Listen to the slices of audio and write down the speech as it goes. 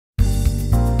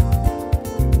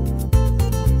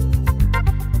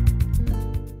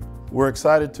We're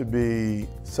excited to be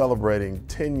celebrating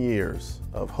 10 years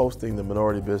of hosting the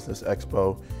Minority Business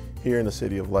Expo here in the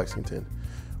city of Lexington.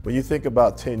 When you think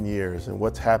about 10 years and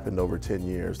what's happened over 10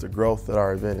 years, the growth that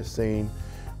our event has seen,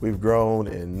 we've grown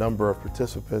in number of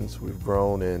participants, we've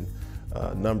grown in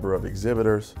number of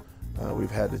exhibitors,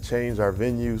 we've had to change our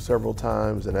venue several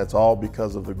times, and that's all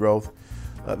because of the growth.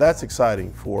 That's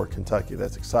exciting for Kentucky,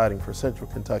 that's exciting for Central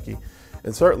Kentucky,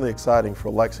 and certainly exciting for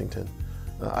Lexington.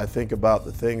 I think about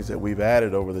the things that we've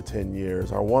added over the 10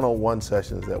 years. Our one-on-one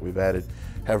sessions that we've added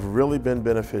have really been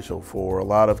beneficial for a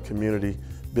lot of community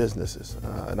businesses.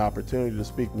 An opportunity to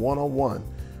speak one-on-one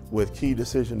with key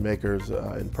decision makers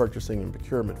and purchasing and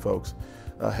procurement folks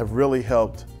have really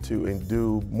helped to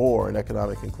do more in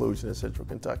economic inclusion in Central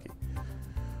Kentucky.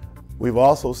 We've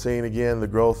also seen, again, the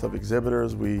growth of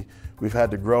exhibitors. We've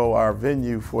had to grow our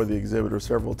venue for the exhibitors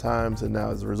several times, and now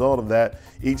as a result of that,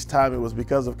 each time it was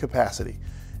because of capacity.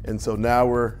 And so now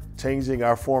we're changing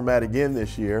our format again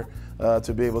this year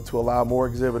to be able to allow more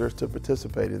exhibitors to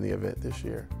participate in the event this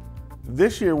year.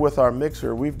 This year with our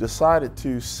mixer, we've decided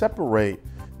to separate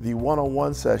the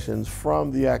one-on-one sessions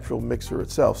from the actual mixer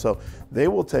itself. So they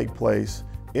will take place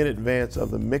in advance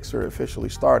of the mixer officially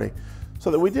starting,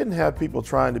 so that we didn't have people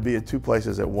trying to be at two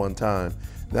places at one time.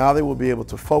 Now they will be able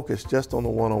to focus just on the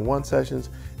one-on-one sessions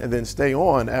and then stay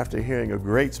on after hearing a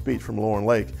great speech from Lauren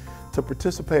Lake to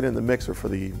participate in the mixer for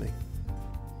the evening.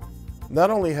 Not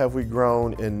only have we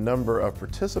grown in number of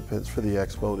participants for the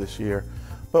expo this year,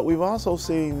 but we've also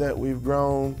seen that we've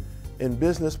grown in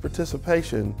business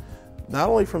participation, not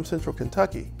only from Central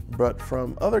Kentucky, but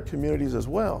from other communities as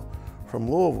well,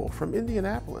 from Louisville, from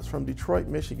Indianapolis, from Detroit,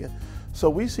 Michigan. So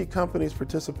we see companies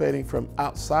participating from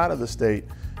outside of the state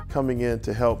coming in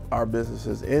to help our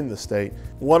businesses in the state.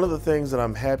 One of the things that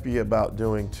I'm happy about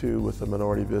doing too with the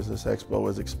Minority Business Expo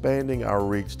is expanding our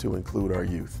reach to include our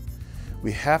youth.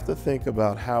 We have to think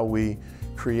about how we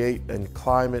create a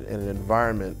climate and an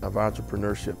environment of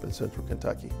entrepreneurship in Central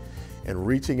Kentucky, and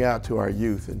reaching out to our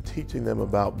youth and teaching them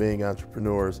about being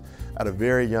entrepreneurs at a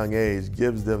very young age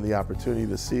gives them the opportunity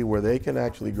to see where they can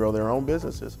actually grow their own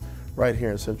businesses right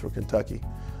here in Central Kentucky.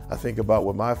 I think about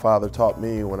what my father taught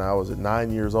me when I was at 9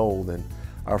 years old and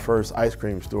our first ice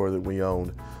cream store that we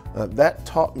owned. That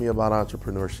taught me about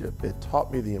entrepreneurship. It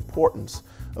taught me the importance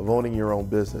of owning your own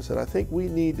business, and I think we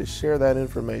need to share that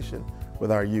information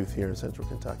with our youth here in Central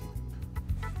Kentucky.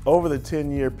 Over the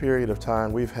 10-year period of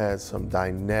time, we've had some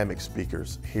dynamic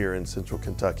speakers here in Central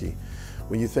Kentucky.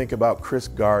 When you think about Chris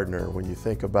Gardner, when you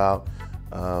think about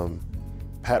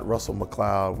Pat Russell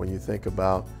McLeod, when you think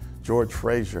about George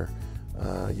Frazier,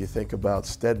 you think about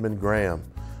Stedman Graham.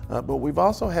 But we've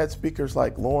also had speakers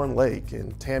like Lauren Lake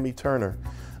and Tammy Turner,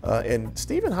 and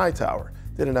Stephen Hightower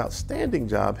did an outstanding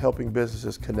job helping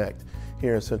businesses connect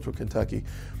here in Central Kentucky.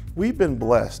 We've been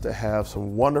blessed to have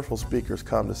some wonderful speakers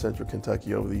come to Central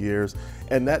Kentucky over the years,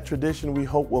 and that tradition we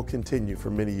hope will continue for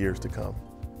many years to come.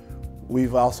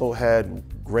 We've also had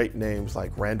great names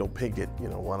like Randall Pinkett,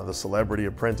 one of the celebrity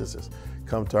apprentices,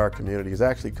 come to our community. He's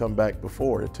actually come back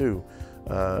before too.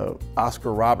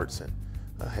 Oscar Robertson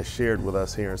has shared with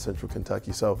us here in Central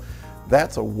Kentucky. So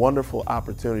that's a wonderful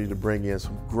opportunity to bring in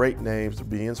some great names, to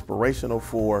be inspirational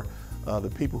for the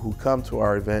people who come to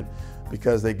our event,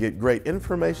 because they get great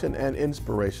information and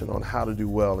inspiration on how to do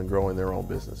well and grow in their own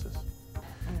businesses.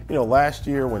 Last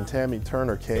year when Tammy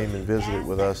Turner came and visited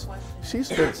with us, she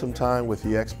spent some time with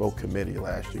the Expo committee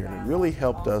last year, and it really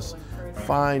helped us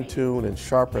fine-tune and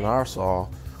sharpen our saw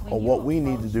on what we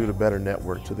need to do to better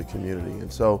network to the community.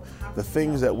 And so the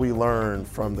things that we learned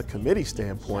from the committee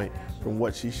standpoint, from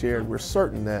what she shared, we're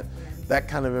certain that that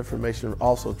kind of information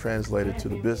also translated to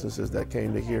the businesses that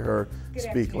came to hear her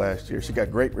speak last year. She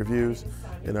got great reviews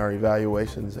in our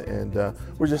evaluations, and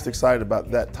we're just excited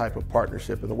about that type of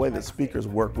partnership and the way that speakers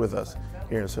work with us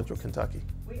here in Central Kentucky.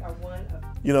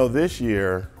 This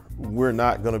year, we're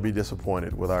not going to be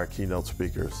disappointed with our keynote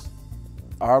speakers.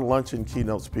 Our luncheon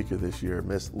keynote speaker this year,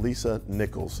 Miss Lisa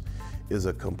Nichols, is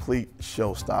a complete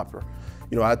showstopper.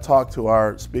 I talked to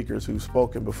our speakers who've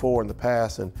spoken before in the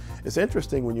past, and it's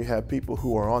interesting when you have people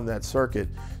who are on that circuit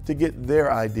to get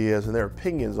their ideas and their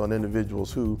opinions on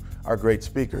individuals who are great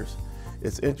speakers.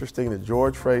 It's interesting that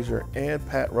George Frazier and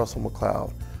Pat Russell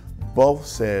McLeod both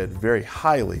said very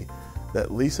highly that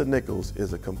Lisa Nichols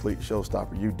is a complete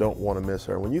showstopper. You don't want to miss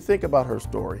her. When you think about her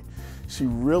story, she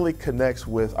really connects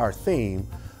with our theme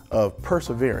of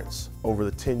perseverance over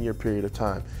the 10-year period of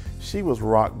time. She was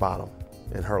rock bottom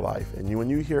in her life, and when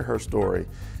you hear her story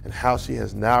and how she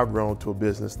has now grown to a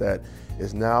business that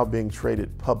is now being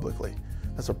traded publicly,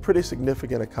 that's a pretty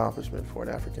significant accomplishment for an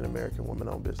African-American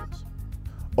woman-owned business.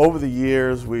 Over the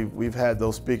years, we've had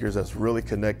those speakers that's really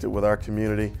connected with our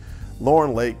community.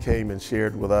 Lauren Lake came and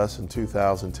shared with us in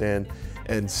 2010,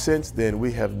 and since then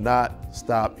we have not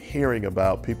stopped hearing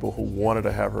about people who wanted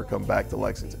to have her come back to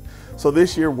Lexington. So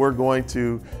this year we're going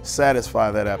to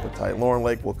satisfy that appetite. Lauren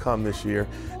Lake will come this year,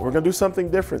 and we're going to do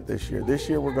something different this year. This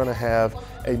year we're going to have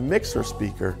a mixer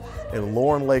speaker, and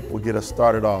Lauren Lake will get us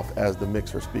started off as the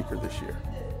mixer speaker this year.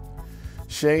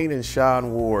 Shane and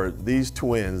Sean Ward, these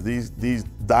twins, these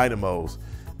dynamos,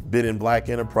 been in Black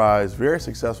enterprise, very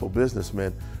successful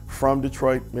businessmen from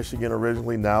Detroit, Michigan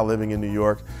originally, now living in New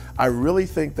York. I really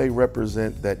think they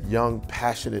represent that young,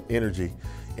 passionate energy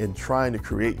in trying to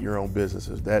create your own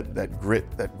businesses, that grit,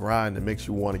 that grind that makes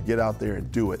you want to get out there and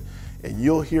do it. And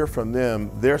you'll hear from them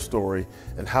their story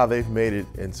and how they've made it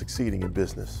in succeeding in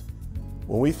business.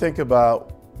 When we think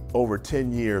about over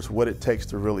 10 years, what it takes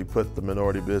to really put the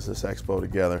Minority Business Expo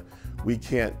together, we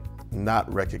can't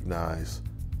not recognize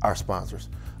our sponsors.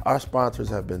 Our sponsors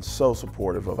have been so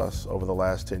supportive of us over the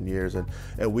last 10 years, and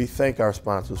we thank our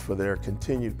sponsors for their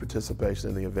continued participation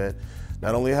in the event.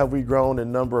 Not only have we grown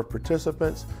in number of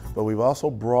participants, but we've also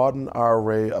broadened our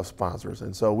array of sponsors,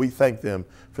 and so we thank them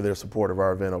for their support of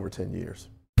our event over 10 years.